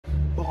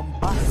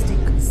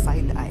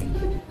side-eye.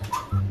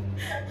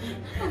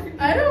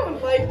 I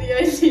don't like the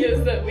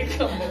ideas that we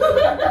come up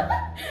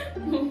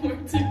with when we're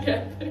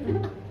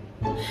together.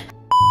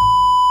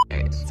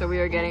 Alright, so we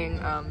are getting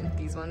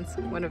these ones,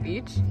 one of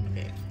each.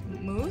 Okay.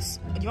 Mousse?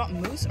 Do you want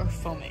mousse or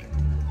foaming?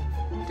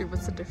 Dude,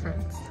 what's the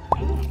difference?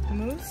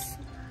 Mousse?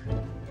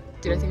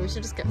 Dude, I think we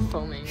should just get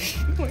foaming.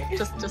 Wait.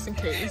 Just in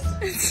case.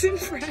 It's in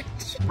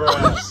French.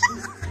 Bruh.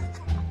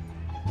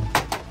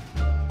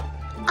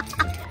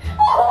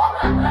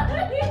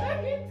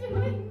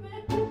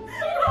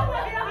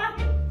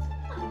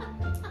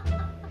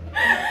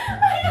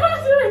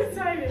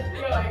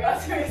 I got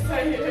so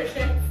excited I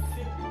can't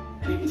see.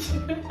 I need you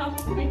to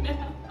help me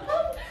now.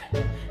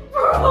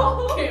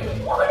 Bro! Okay,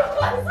 what am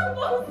I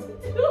supposed to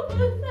do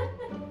with that?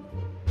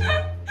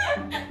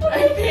 I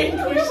think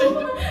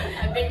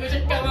we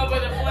should come up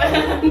with a plan.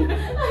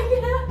 I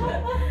can't.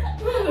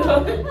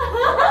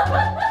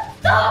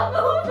 Stop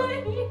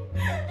moving!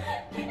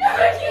 You're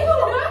making it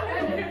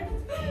better.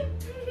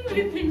 I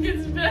think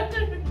it's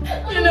better.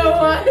 You know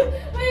what?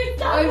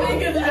 I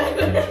think it's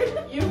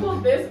better. You hold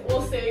this,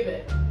 we'll save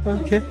it.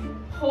 Okay.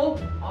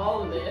 Hold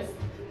all of this.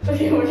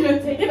 Okay, we're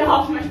gonna take it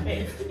off my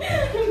face and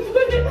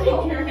put it in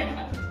your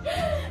hand.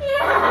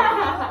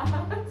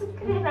 Yeah! That's a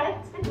great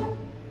idea.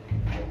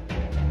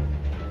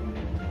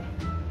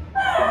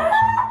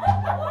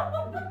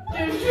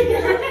 Dude,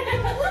 your hand.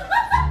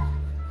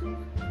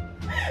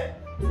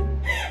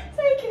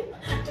 Take it.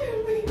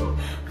 Dude, we got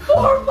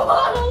 4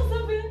 bottles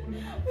of it.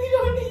 We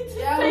don't need to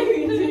take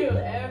we do.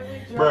 Every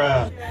drop.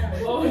 Bruh.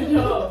 Oh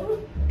no.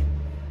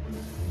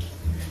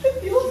 It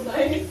feels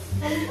nice.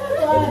 I'm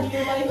glad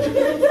you're like an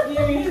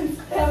experience.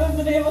 I haven't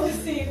been able to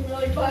see it for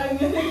like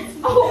 5 minutes.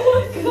 Oh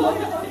my god.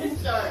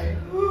 Sorry.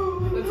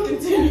 Let's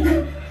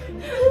continue.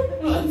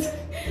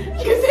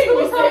 You think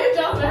we saved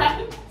all that?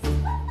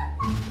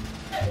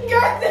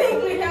 Good thing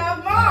we have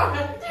more.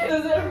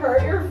 Does it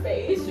hurt your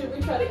face? Should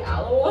we try the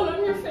aloe one on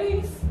your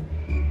face?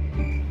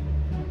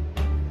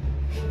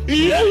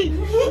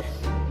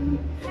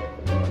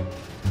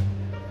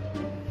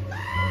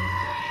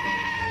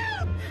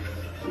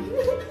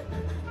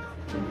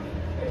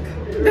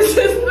 This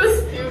is the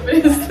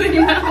stupidest thing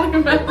that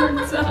we've ever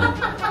done.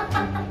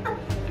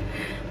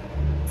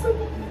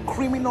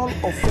 Criminal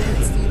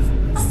offensive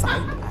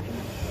side-eye.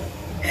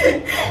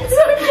 It's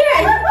okay.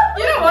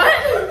 You know what?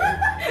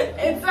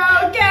 It's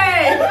okay.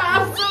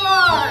 Have some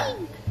more.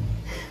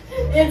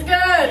 It's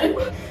good.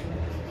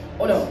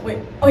 Oh no, wait.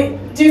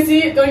 Do you see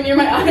it going near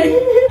my eye?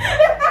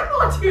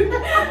 Dude,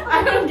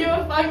 I don't give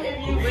a fuck if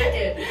you lick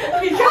it.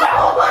 Because I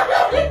don't want to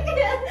lick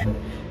it.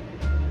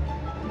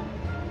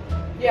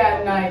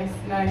 Yeah,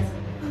 nice.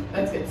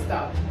 That's good.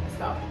 Stop.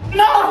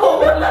 No!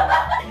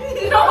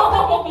 No!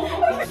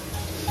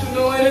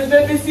 No eres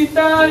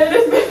bebecita,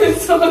 eres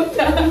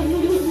bebesota.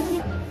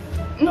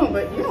 No,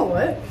 but you know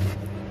what?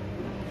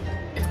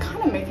 It's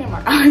kind of making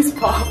my eyes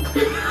pop.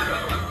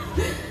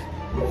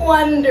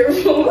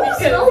 Wonderful.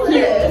 Because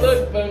you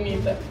look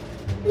bonita.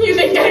 You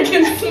think I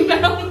can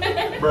smell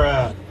it?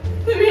 Bruh.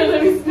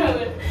 Let me smell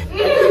it.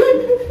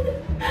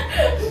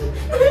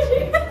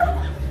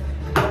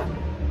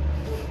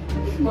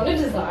 Want a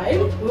design?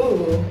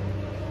 Ooh.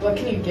 What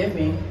can you give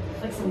me?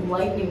 Like some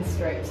lightning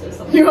stripes or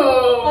something.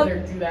 Yo! Better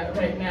do that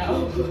right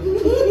now.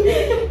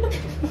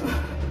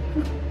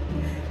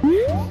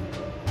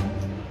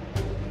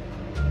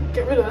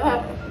 Get rid of that.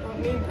 I don't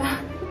need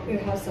that. You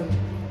have some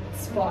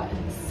spot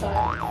in the side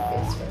of your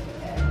face right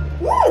there.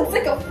 Ooh, it's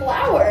like a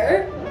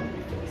flower.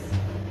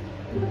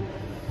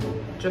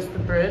 Just the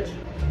bridge?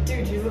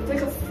 Dude, you look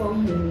like a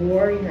foam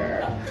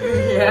warrior.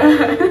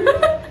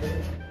 Yeah.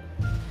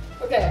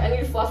 Okay, I need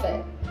to fluff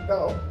it.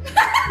 Go.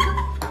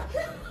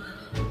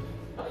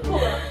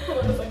 Hold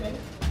on a second.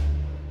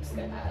 Just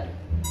gonna add.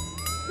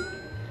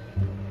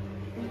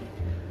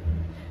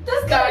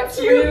 Just got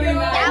really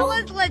nice. That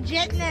was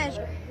legitness.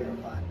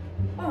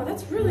 Oh,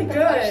 that's really good.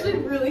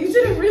 Actually, you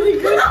did a really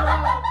good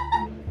job.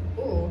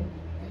 Ooh.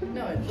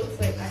 No, it looks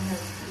like I have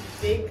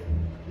fake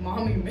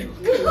mommy milk.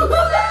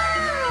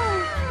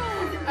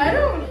 I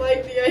don't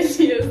like the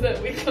ideas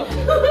that we come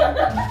up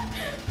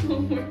with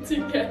when we're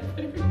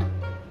together.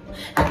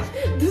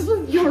 This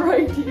was your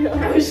idea.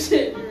 Oh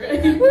shit, you're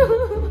right.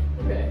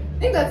 Okay. I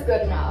think that's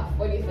good enough.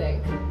 What do you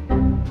think?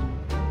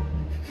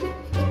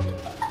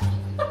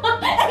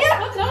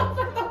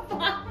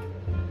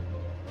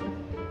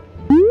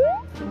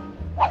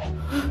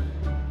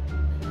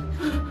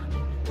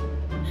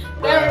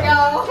 There we go.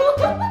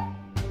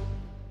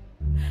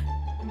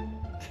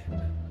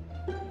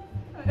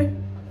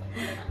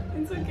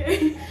 It's okay.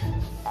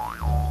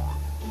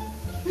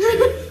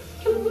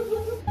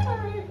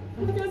 Alright,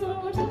 you guys want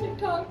to watch the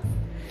TikToks?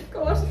 Go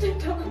watch the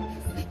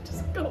TikToks.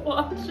 Just go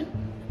watch it.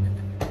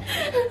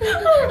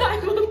 Or I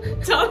will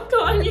talk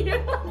on you.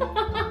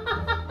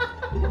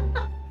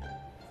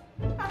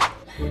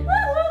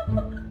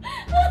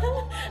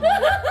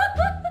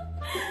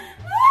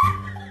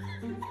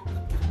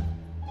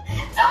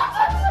 Don't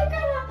touch the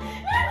camera.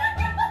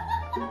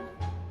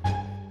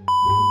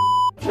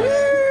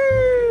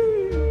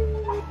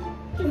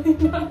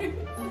 Nice.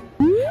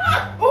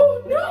 Oh,